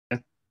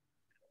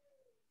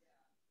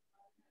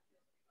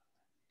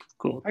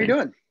Cool. How you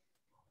Thanks. doing?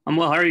 I'm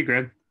well. How are you,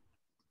 Greg?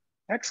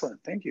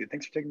 Excellent. Thank you.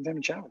 Thanks for taking the time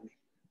to chat with me.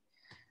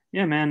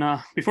 Yeah,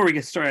 man. Before we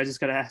get started, I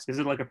just gotta ask: is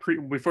it like a pre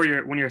before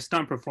you're when you're a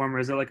stunt performer?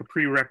 Is it like a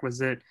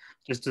prerequisite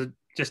just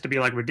to be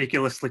like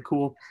ridiculously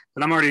cool?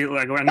 But I'm already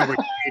like I know we're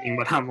dating,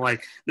 but I'm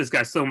like this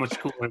guy's so much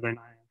cooler than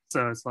I am.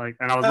 So it's like,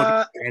 and I was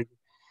looking.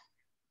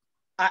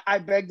 Uh, I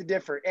beg to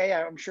differ.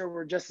 I'm sure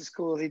we're just as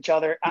cool as each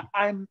other.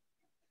 I'm.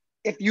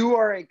 If you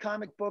are a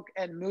comic book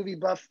and movie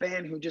buff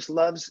fan who just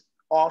loves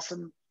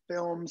awesome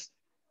films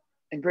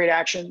and great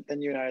action,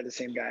 then you and I are the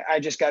same guy.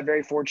 I just got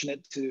very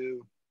fortunate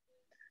to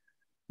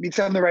meet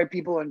some of the right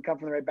people and come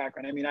from the right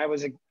background. I mean, I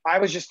was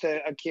just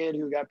a kid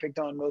who got picked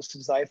on most of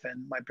his life,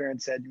 and my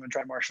parents said, "You want to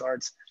try martial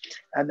arts?"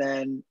 And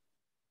then,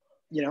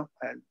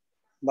 I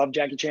loved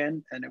Jackie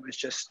Chan, and it was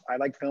just I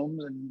like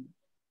films, and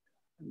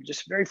I'm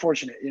just very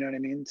fortunate, you know what I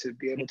mean, to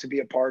be able to be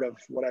a part of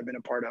what I've been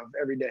a part of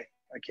every day.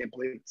 I can't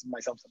believe it's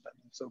myself sometimes.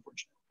 I'm so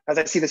fortunate. As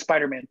I see the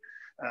Spider-Man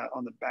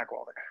on the back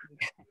wall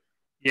there.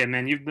 Yeah,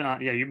 man. You've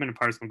been a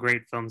part of some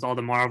great films. All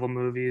the Marvel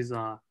movies.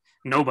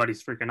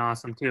 Nobody's freaking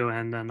awesome too.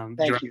 And then Thank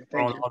directed you.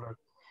 for all Thank the you. other.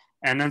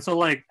 And then so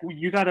like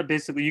you get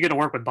to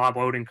work with Bob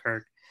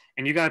Odenkirk,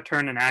 and you got to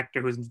turn an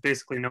actor who's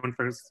basically known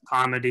for his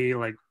comedy,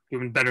 like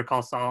doing Better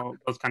Call Saul,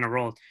 those kind of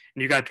roles,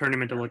 and you got to turn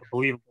him into like a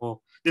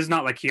believable. This is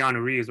not like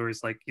Keanu Reeves, where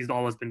he's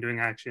always been doing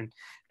action,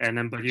 and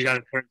then but you got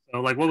to turn.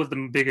 So like, what was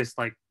the biggest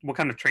like? What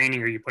kind of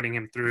training are you putting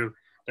him through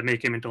to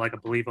make him into like a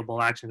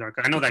believable action star?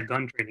 'Cause I know that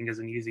gun training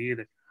isn't easy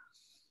either.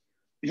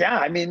 Yeah,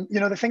 I mean,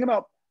 the thing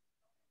about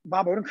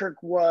Bob Odenkirk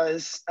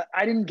was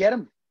I didn't get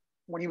him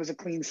when he was a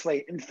clean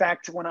slate. In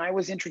fact, when I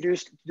was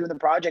introduced to doing the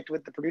project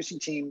with the producing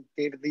team,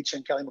 David Leitch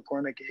and Kelly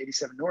McCormick at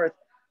 87 North,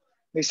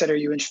 they said, "Are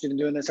you interested in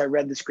doing this?" I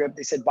read the script.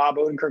 They said, "Bob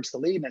Odenkirk's the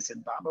lead." And I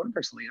said, "Bob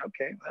Odenkirk's the lead.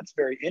 Okay, well, that's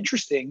very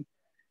interesting.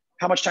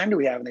 How much time do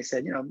we have?" And they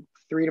said,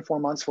 3 to 4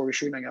 months before we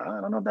shoot. And I go, "I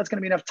don't know if that's going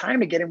to be enough time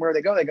to get him where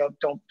they go." They go,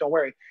 don't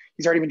worry.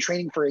 He's already been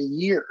training for a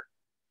year.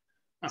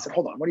 I said,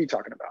 "Hold on, what are you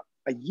talking about?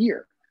 A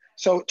year?"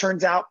 So it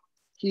turns out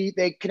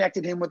they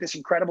connected him with this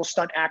incredible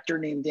stunt actor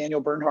named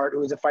Daniel Bernhardt, who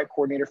was a fight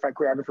coordinator, fight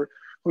choreographer,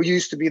 who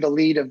used to be the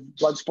lead of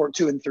Bloodsport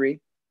 2 and 3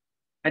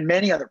 and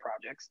many other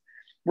projects.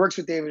 Works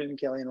with David and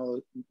Kelly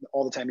and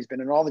all the time. He's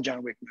been in all the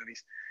John Wick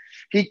movies.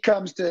 He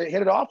comes to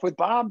hit it off with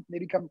Bob. They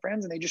become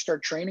friends, and they just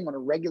start training on a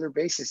regular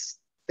basis,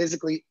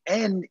 physically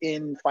and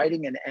in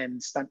fighting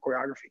and stunt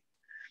choreography.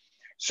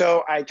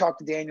 So I talked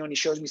to Daniel, and he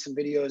shows me some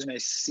videos, and I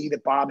see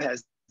that Bob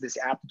has this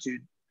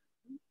aptitude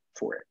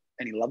for it,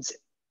 and he loves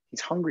it.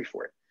 He's hungry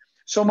for it.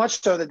 So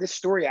much so that this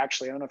story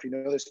actually, I don't know if you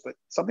know this, but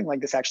something like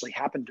this actually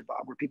happened to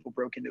Bob, where people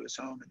broke into his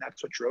home, and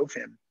that's what drove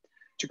him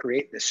to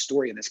create this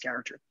story and this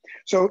character.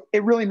 So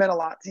it really meant a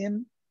lot to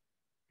him.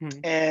 Mm-hmm.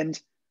 And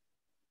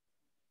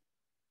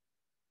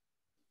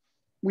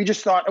we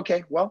just thought,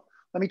 okay, well,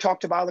 let me talk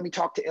to Bob. Let me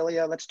talk to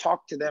Ilya. Let's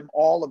talk to them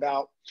all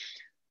about,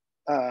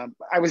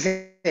 I was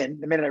in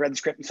the minute I read the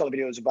script and saw the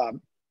videos of Bob.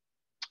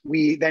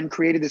 We then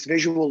created this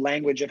visual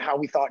language of how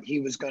we thought he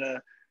was going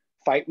to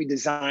fight. We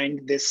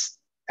designed this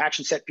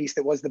action set piece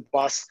that was the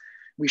bus.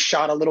 We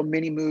shot a little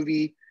mini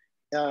movie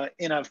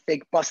in a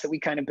fake bus that we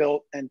kind of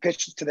built and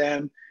pitched it to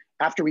them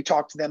after we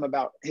talked to them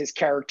about his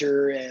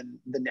character and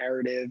the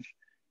narrative.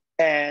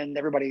 And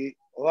everybody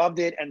loved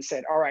it and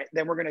said, all right,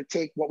 then we're going to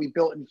take what we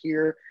built in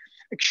here,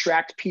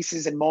 extract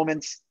pieces and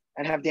moments,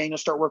 and have Daniel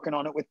start working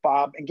on it with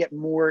Bob and get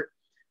more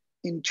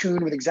in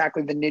tune with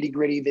exactly the nitty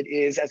gritty that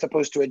is, as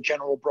opposed to a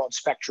general broad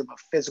spectrum of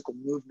physical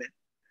movement.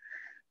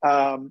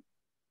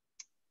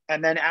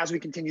 And then as we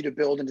continue to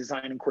build and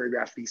design and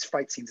choreograph these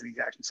fight scenes and these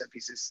action set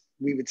pieces,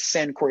 we would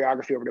send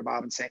choreography over to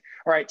Bob and say,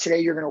 all right, today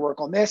you're going to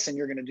work on this, and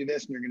you're going to do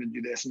this, and you're going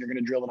to do this, and you're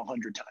going to drill it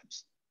 100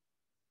 times.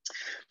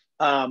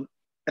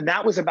 And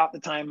that was about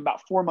the time,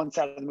 about 4 months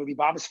out of the movie,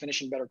 Bob was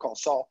finishing Better Call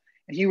Saul.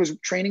 And he was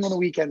training on the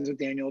weekends with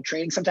Daniel,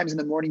 training sometimes in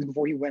the mornings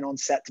before he went on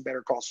set to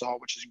Better Call Saul,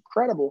 which is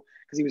incredible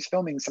because he was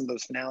filming some of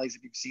those finales,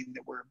 if you've seen,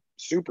 that were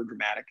super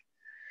dramatic.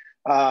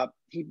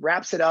 He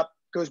wraps it up,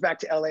 goes back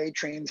to LA,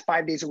 trains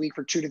 5 days a week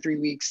for 2 to 3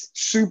 weeks,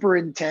 super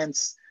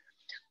intense,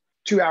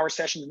 2-hour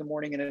sessions in the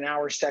morning and an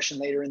hour session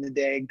later in the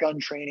day, gun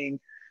training,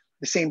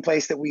 the same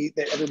place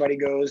that everybody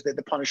goes, that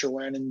the Punisher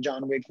went and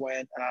John Wick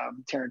went,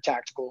 Terran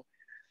Tactical,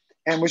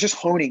 and was just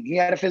honing. He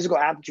had a physical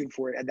aptitude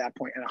for it at that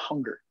point, and a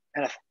hunger,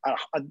 and a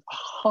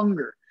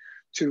hunger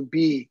to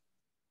be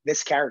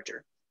this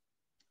character.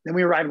 Then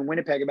we arrived in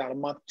Winnipeg about a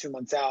month, 2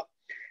 months out.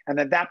 And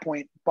at that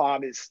point,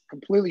 Bob is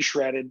completely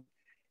shredded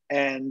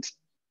and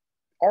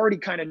already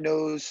kind of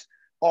knows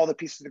all the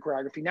pieces of the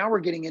choreography. Now we're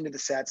getting into the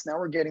sets. Now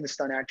we're getting the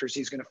stunt actors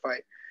he's going to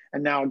fight.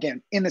 And now,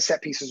 again, in the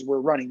set pieces, we're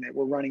running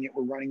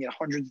it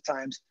hundreds of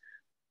times,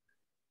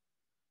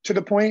 to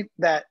the point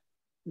that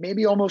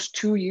maybe almost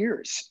 2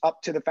 years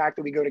up to the fact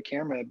that we go to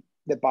camera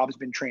that Bob's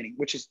been training,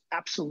 which is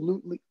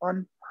absolutely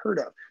unheard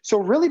of. So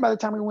really, by the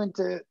time we went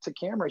to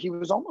camera, he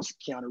was almost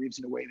Keanu Reeves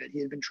in a way, that he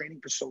had been training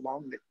for so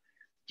long that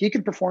he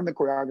could perform the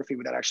choreography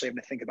without actually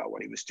having to think about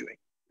what he was doing.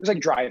 It was like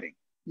driving.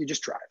 You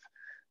just drive.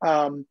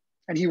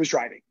 And he was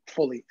driving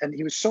fully. And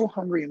he was so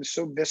hungry and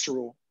so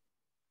visceral.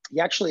 He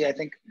actually, I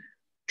think,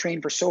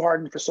 trained for so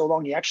hard and for so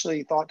long, he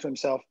actually thought to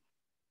himself,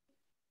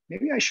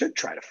 maybe I should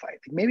try to fight.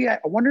 Like maybe I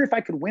wonder if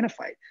I could win a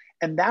fight.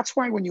 And that's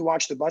why when you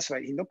watch the bus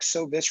fight, he looks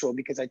so visceral,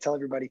 because I tell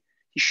everybody,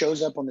 he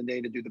shows up on the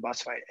day to do the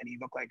bus fight and he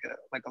looked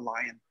like a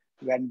lion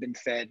who hadn't been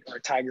fed, or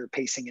a tiger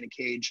pacing in a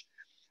cage,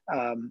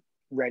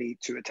 ready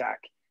to attack.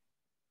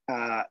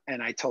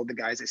 And I told the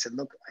guys, I said,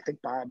 look, I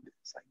think Bob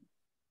is like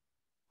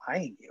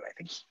eyeing you. I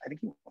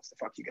think he wants to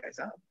fuck you guys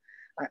up.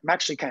 I'm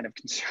actually kind of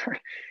concerned.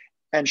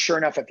 And sure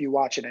enough, if you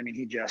watch it, I mean,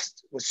 he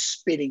just was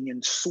spitting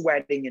and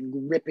sweating and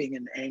ripping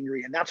and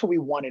angry. And that's what we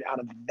wanted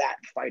out of that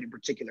fight in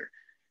particular.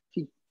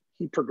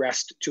 He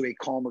progressed to a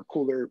calmer,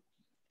 cooler,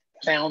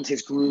 found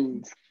his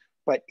groove.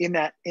 But in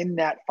that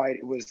fight,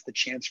 it was the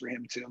chance for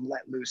him to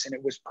let loose. And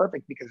it was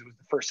perfect because it was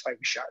the first fight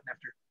we shot. And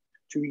after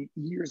 2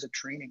 years of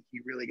training,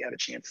 he really got a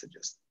chance to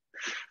just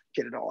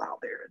get it all out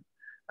there.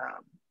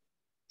 And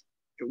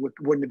it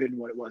wouldn't have been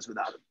what it was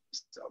without him.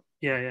 So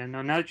Yeah.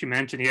 No, now that you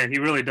mentioned, yeah, he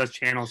really does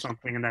channel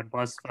something in that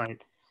bus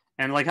fight.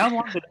 And like, how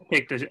long did it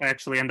take to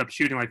actually end up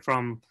shooting, like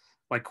from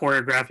like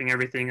choreographing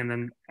everything and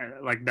then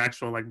like the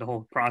actual, like the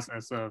whole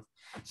process of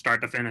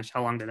start to finish?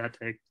 How long did that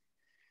take?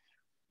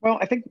 Well,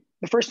 I think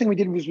the first thing we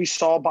did was we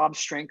saw Bob's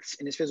strengths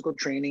in his physical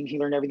training. He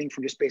learned everything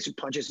from just basic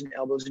punches and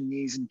elbows and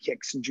knees and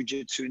kicks and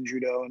jiu-jitsu and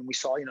judo. And we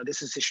saw,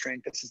 this is his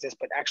strength, this is this.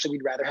 But actually,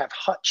 we'd rather have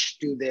Hutch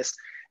do this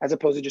as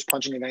opposed to just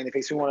punching a guy in the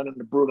face. We wanted him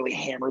to brutally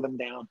hammer them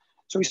down.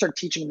 So we started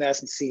teaching him this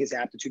and see his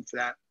aptitude for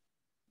that.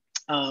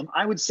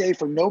 I would say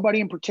for nobody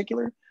in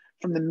particular,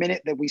 from the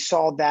minute that we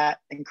saw that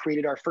and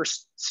created our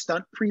first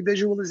stunt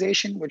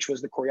pre-visualization, which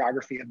was the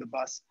choreography of the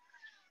bus,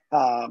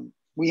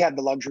 we had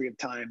the luxury of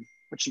time,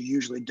 which you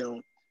usually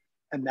don't.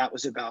 And that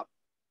was about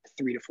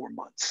 3 to 4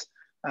 months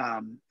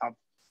of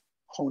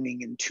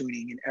honing and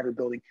tuning and ever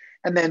building.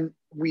 And then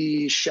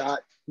we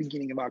shot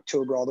beginning of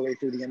October all the way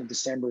through the end of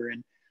December.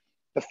 And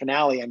the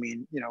finale, I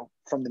mean,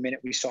 from the minute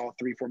we saw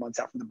 3 or 4 months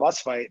out from the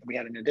bus fight, we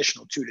had an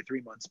additional 2 to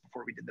 3 months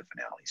before we did the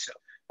finale. So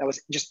that was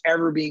just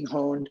ever being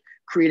honed,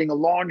 creating a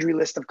laundry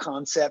list of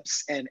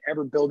concepts and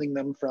ever building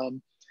them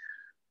from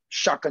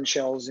shotgun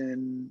shells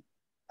and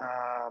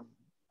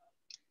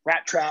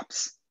rat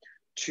traps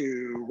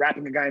to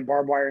wrapping a guy in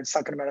barbed wire and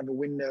sucking him out of a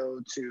window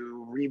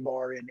to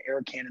rebar and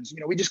air cannons.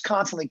 We just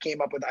constantly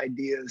came up with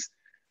ideas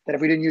that if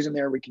we didn't use them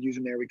there, we could use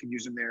them there, we could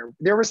use them there.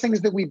 There was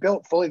things that we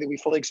built fully that we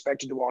fully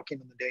expected to walk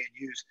in on the day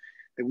and use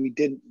that we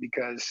didn't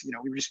because,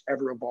 we were just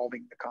ever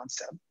evolving the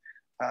concept.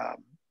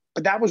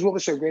 But that was what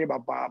was so great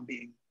about Bob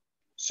being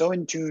so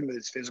in tune with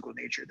his physical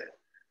nature that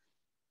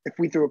if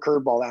we threw a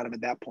curveball at him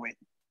at that point,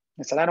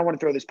 I said, I don't want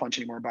to throw this punch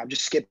anymore, Bob.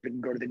 Just skip it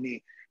and go to the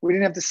knee. We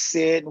didn't have to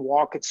sit and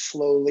walk it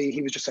slowly.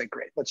 He was just like,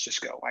 great, let's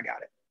just go. I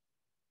got it.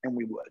 And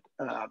we would.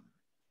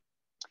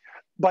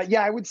 But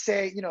yeah, I would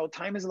say,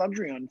 time is a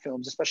luxury on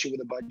films, especially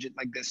with a budget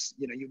like this.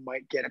 You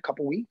might get a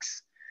couple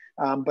weeks.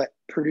 But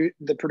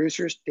the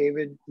producers,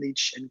 David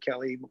Leitch and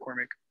Kelly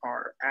McCormick,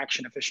 are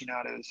action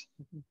aficionados.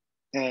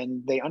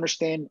 And they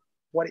understand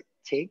what it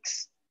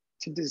takes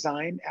to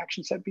design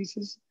action set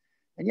pieces.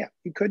 And yeah,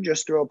 you could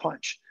just throw a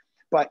punch.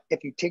 But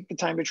if you take the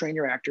time to train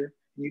your actor,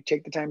 and you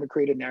take the time to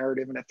create a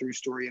narrative and a through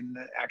story in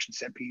the action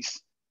set piece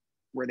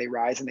where they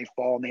rise and they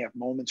fall and they have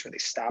moments where they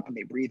stop and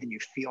they breathe and you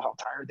feel how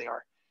tired they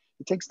are,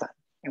 it takes time.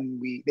 And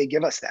they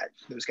give us that,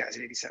 those guys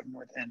at 87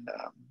 North. And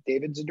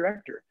David's a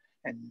director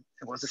and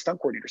was a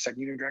stunt coordinator, second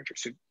unit director.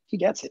 So he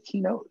gets it,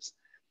 he knows.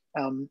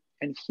 And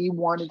he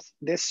wanted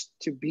this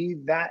to be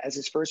that as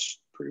his first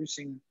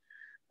producing,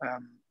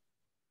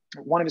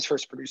 one of his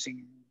first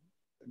producing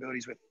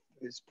abilities with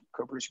his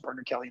co-producer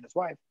partner, Kelly, and his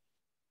wife.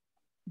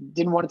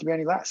 Didn't want it to be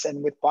any less.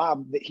 And with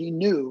Bob, that he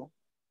knew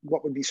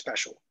what would be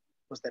special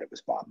was that it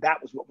was Bob.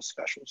 That was what was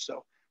special.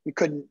 So we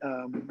couldn't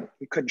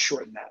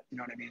shorten that. You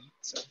know what I mean?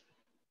 So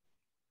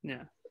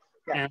yeah.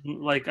 And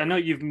like I know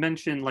you've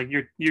mentioned like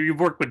you've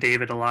worked with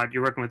David a lot.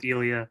 You're working with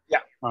Elia.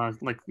 Yeah.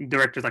 Like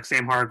directors like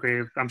Sam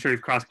Hargrave. I'm sure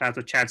you've crossed paths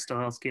with Chad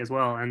Stahelski as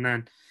well. And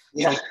then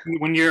yeah. So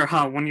when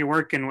you're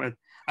working with,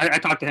 I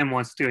talked to him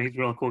once too. He's a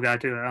real cool guy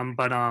too.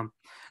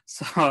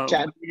 So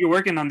you're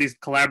working on these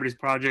collaborative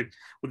projects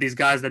with these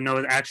guys that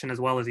know action as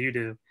well as you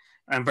do,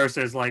 and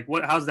versus like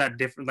how's that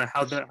different? Like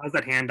how's that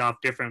handoff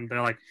different?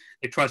 They're like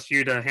they trust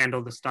you to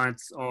handle the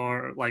stunts,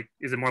 or like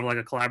is it more of like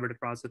a collaborative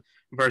process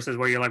versus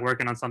where you're like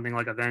working on something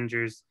like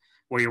Avengers,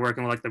 where you're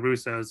working with like the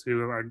Russos,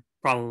 who are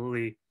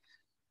probably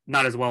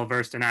not as well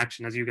versed in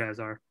action as you guys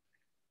are?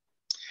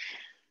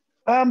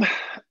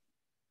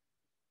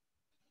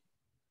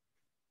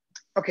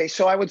 Okay,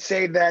 so I would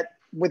say that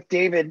with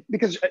David,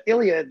 because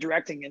Ilya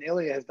directing and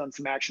Ilya has done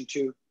some action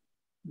too,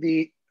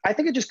 I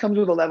think it just comes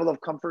with a level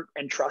of comfort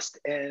and trust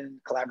and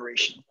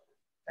collaboration,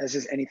 as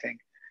is anything.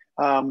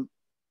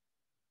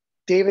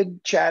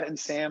 David, Chad, and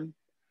Sam,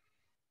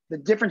 the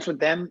difference with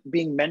them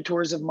being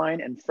mentors of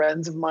mine and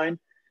friends of mine,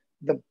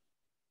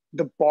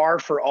 the bar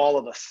for all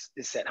of us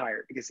is set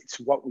higher because it's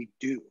what we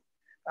do.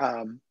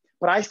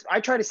 But I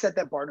try to set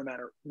that bar no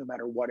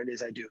matter what it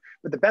is I do.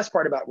 But the best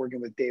part about working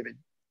with David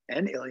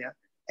and Ilya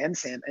and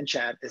Sam and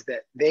Chad is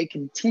that they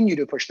continue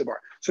to push the bar.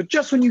 So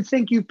just when you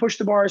think you push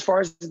the bar as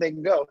far as they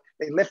can go,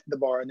 they lift the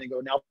bar and they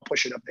go, now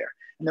push it up there.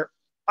 And they're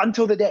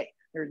until the day,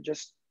 they're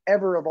just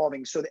ever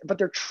evolving. So, but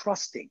they're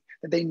trusting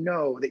that they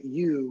know that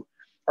you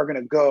are going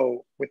to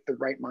go with the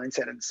right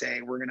mindset and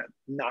say, we're going to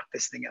knock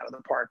this thing out of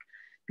the park,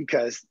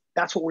 because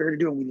that's what we're here to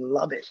do. And we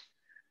love it.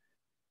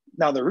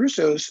 Now the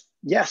Russos,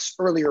 yes,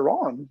 earlier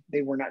on,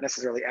 they were not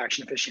necessarily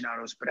action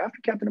aficionados, but after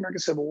Captain America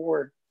Civil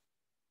War,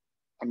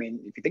 I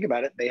mean, if you think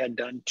about it, they had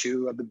done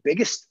two of the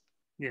biggest,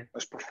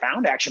 most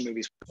profound action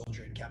movies.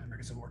 Soldier and Captain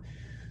America Civil War.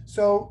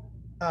 So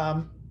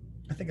I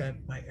think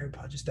my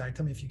AirPod just died.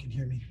 Tell me if you can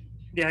hear me.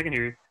 Yeah, I can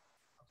hear you.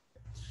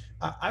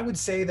 I would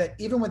say that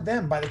even with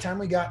them, by the time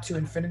we got to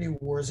Infinity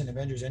Wars and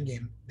Avengers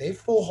Endgame, they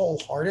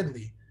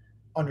wholeheartedly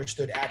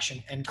understood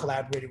action and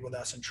collaborated with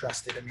us and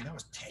trusted. I mean, that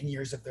was 10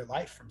 years of their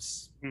life from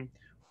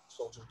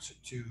Soldier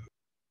to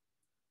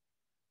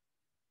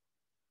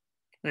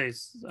Hey,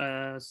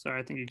 sorry,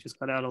 I think you just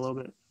cut out a little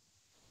bit.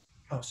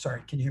 Oh,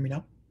 sorry. Can you hear me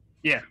now?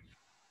 Yeah.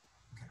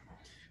 Okay.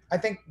 I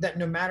think that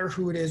no matter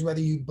who it is,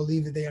 whether you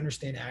believe that they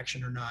understand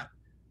action or not,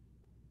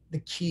 the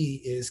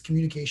key is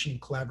communication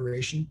and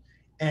collaboration.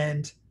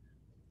 And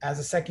as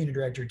a second unit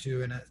director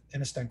too,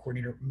 and a stunt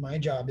coordinator, my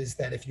job is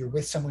that if you're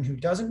with someone who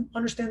doesn't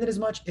understand it as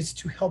much, is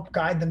to help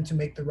guide them to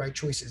make the right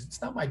choices.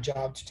 It's not my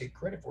job to take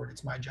credit for it.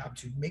 It's my job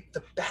to make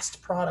the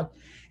best product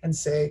and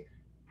say,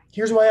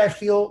 here's why I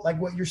feel like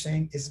what you're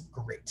saying is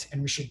great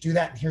and we should do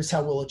that, and here's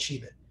how we'll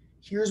achieve it.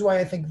 Here's why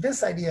I think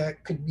this idea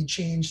could be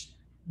changed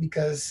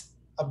because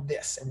of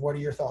this, and what are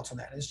your thoughts on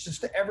that? And it's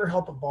just to ever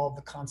help evolve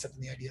the concept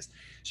and the ideas.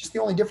 It's just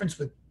the only difference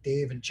with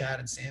Dave and Chad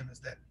and Sam is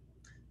that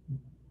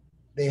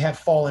they have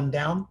fallen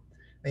down,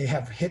 they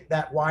have hit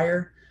that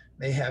wire,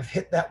 they have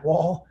hit that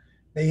wall,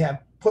 they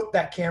have put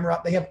that camera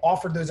up, they have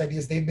offered those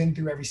ideas. They've been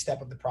through every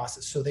step of the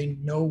process, so they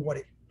know what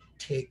it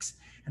takes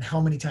and how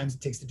many times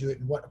it takes to do it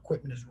and what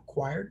equipment is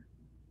required.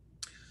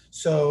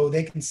 So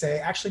they can say,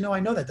 actually, no, I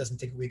know that doesn't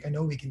take a week. I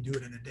know we can do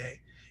it in a day.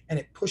 And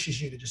it pushes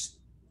you to just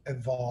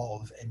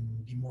evolve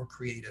and be more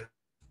creative.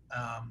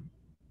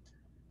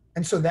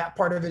 And so that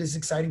part of it is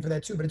exciting for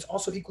that too, but it's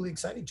also equally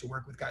exciting to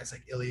work with guys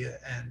like Ilya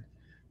and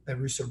the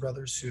Russo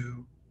brothers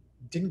who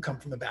didn't come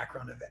from a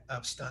background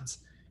of stunts,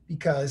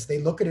 because they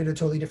look at it a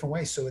totally different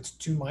way. So it's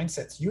two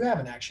mindsets. You have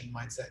an action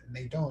mindset and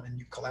they don't, and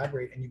you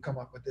collaborate and you come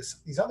up with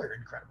these other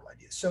incredible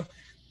ideas. So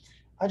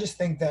I just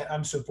think that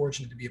I'm so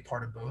fortunate to be a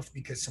part of both,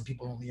 because some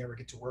people only ever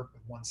get to work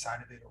with one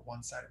side of it or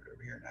one side of it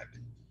over here. And I've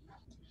been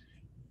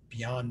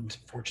beyond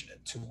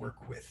fortunate to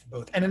work with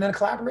both, and in a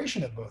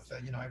collaboration of both.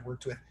 I've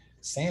worked with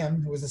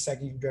Sam, who was the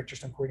second director,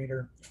 stunt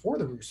coordinator for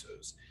the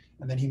Russos.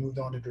 And then he moved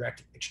on to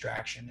direct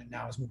Extraction, and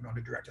now is moving on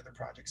to direct other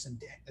projects.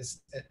 And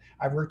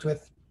I've worked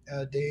with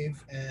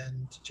Dave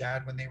and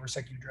Chad when they were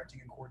second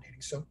directing and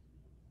coordinating. So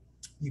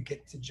you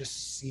get to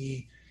just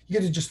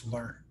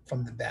learn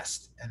from the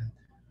best. And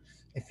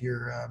if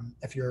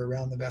you're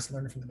around the best,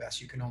 learning from the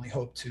best, you can only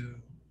hope to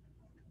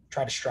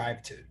try to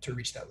strive to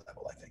reach that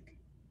level, I think.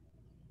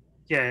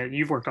 Yeah,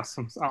 you've worked on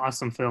some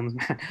awesome films,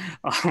 man.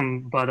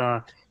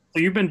 So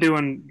you've been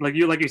doing, like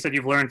you said,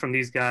 you've learned from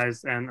these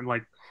guys, and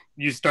like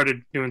you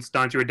started doing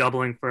stunts. You were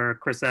doubling for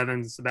Chris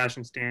Evans,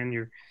 Sebastian Stan.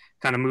 You're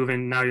kind of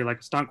moving now. You're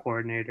like a stunt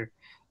coordinator.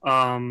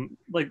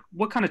 Like,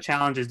 what kind of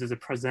challenges does it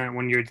present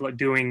when you're like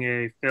doing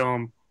a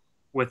film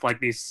with like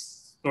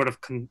these sort of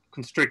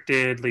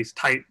constricted, at least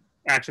tight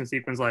action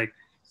sequence, like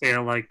say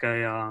like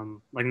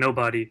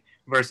Nobody,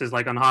 versus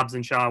like on Hobbs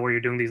and Shaw, where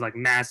you're doing these like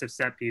massive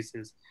set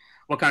pieces?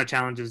 What kind of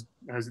challenges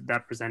has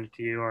that presented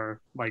to you,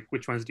 or like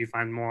which ones do you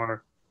find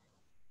more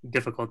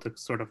difficult to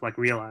sort of like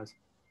realize?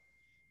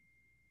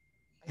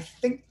 I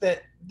think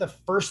that the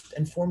first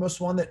and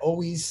foremost one that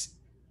always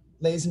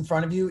lays in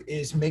front of you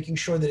is making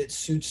sure that it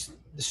suits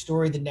the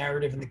story, the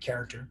narrative, and the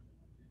character.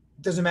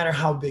 It doesn't matter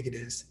how big it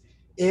is.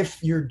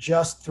 If you're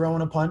just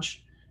throwing a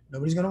punch,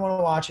 nobody's going to want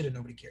to watch it and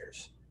nobody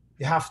cares.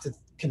 You have to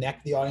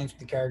connect the audience with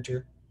the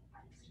character.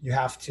 You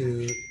have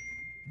to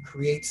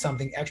create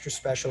something extra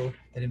special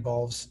that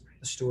involves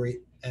the story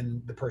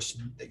and the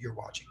person that you're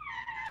watching.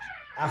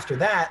 After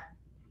that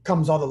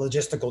comes all the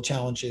logistical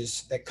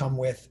challenges that come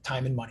with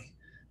time and money.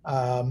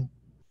 When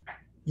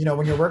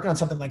you're working on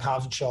something like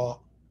Hobbs and Shaw,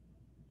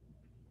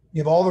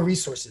 you have all the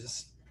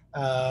resources,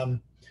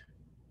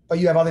 but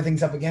you have other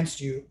things up against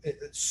you.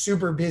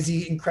 Super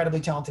busy, incredibly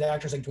talented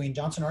actors like Dwayne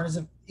Johnson aren't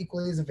as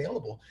equally as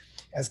available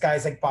as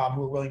guys like Bob,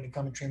 who are willing to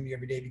come and train me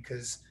every day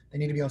because they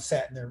need to be on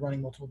set and they're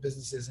running multiple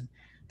businesses, and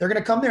they're going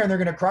to come there and they're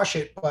going to crush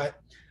it.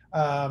 But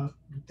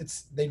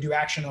they do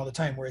action all the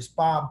time. Whereas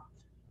Bob,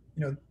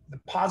 the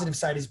positive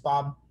side is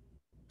Bob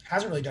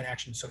hasn't really done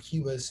action, so he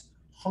was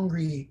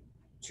hungry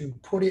to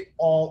put it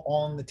all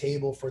on the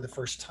table for the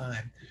first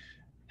time.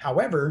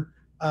 However,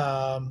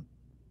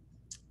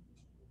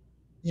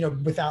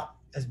 without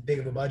as big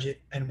of a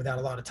budget and without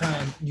a lot of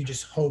time, you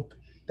just hope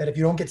that if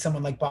you don't get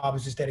someone like Bob,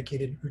 who's just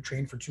dedicated, who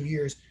trained for 2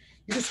 years,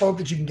 you just hope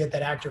that you can get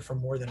that actor for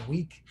more than a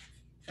week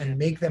and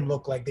make them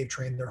look like they've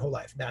trained their whole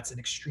life. That's an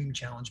extreme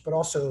challenge, but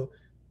also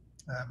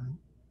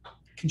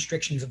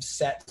constrictions of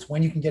sets,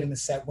 when you can get in the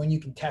set, when you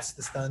can test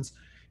the stunts,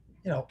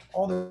 you know,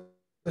 all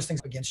those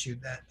things against you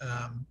that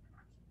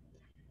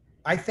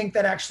I think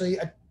that actually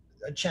a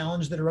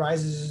challenge that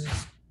arises,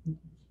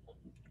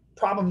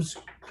 problems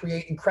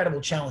create incredible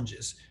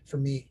challenges for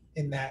me,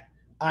 in that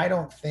I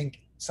don't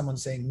think someone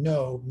saying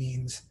no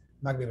means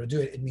I'm not gonna be able to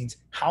do it. It means,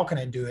 how can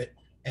I do it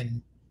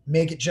and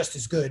make it just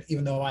as good,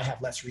 even though I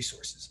have less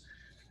resources?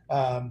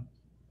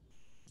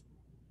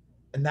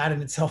 And that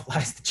in itself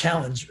lies the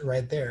challenge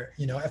right there.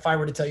 You know, if I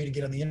were to tell you to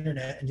get on the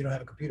internet and you don't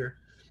have a computer,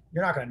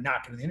 you're not going to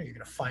not get on the internet. You're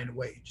going to find a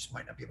way. You just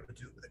might not be able to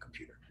do it with a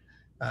computer.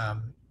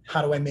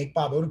 How do I make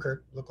Bob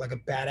Odenkirk look like a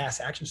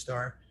badass action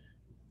star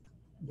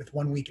with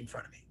 1 week in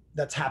front of me?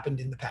 That's happened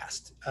in the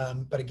past.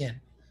 But again,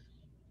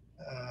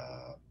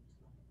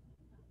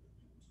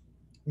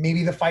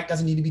 maybe the fight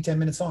doesn't need to be 10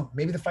 minutes long.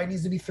 Maybe the fight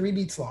needs to be 3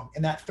 beats long.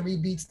 And that 3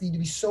 beats need to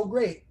be so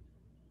great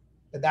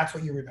that that's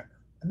what you remember.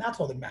 And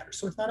that's all that matters.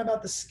 So it's not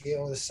about the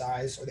scale, the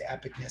size, or the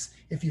epicness.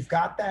 If you've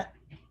got that,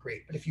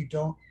 great. But if you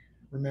don't,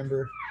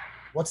 remember,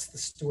 what's the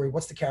story?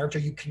 What's the character?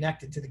 You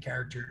connected to the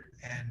character,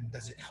 and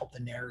does it help the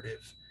narrative?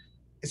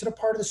 Is it a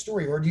part of the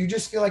story? Or do you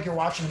just feel like you're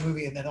watching a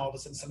movie and then all of a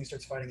sudden somebody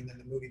starts fighting and then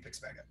the movie picks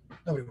back up?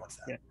 Nobody wants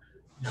that. Yeah.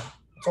 No,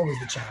 it's always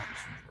the challenge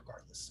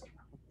regardless. So.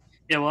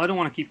 Yeah, well, I don't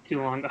want to keep too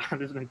long.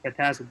 This has been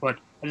fantastic, but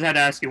I just had to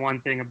ask you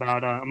one thing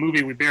about a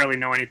movie we barely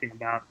know anything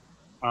about.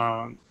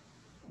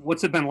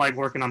 What's it been like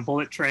working on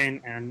Bullet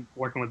Train and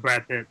working with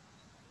Brad Pitt?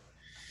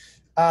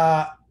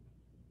 I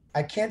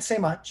can't say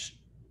much,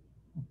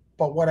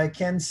 but what I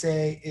can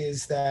say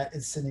is that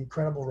it's an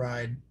incredible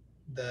ride.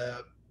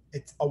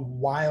 It's a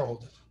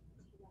wild,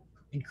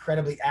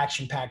 incredibly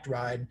action-packed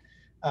ride.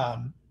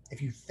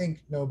 If you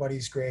think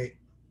Nobody's great,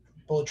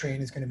 Bullet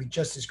Train is going to be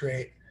just as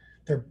great.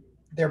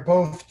 They're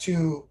both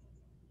too.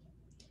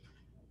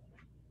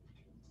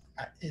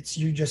 It's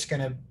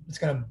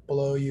gonna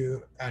blow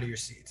you out of your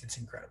seats. It's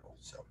incredible.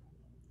 So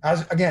I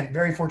was, again,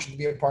 very fortunate to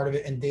be a part of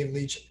it. And Dave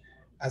Leitch,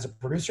 as a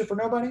producer for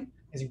Nobody,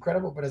 is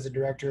incredible, but as a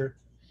director,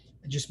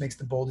 it just makes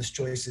the boldest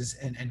choices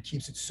and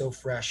keeps it so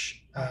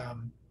fresh.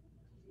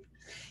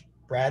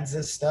 Brad's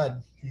a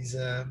stud. He's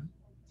the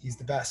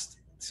best.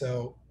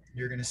 So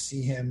you're gonna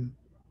see him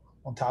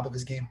on top of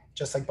his game,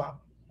 just like Bob.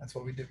 That's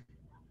what we do.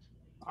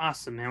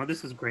 Awesome, man. Well,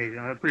 this is great.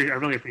 I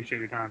really appreciate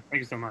your time.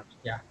 Thank you so much.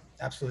 Yeah,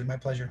 absolutely. My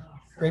pleasure.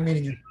 Great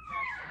meeting you.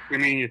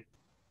 Great meeting you.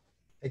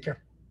 Take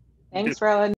care. Thanks, Rohan.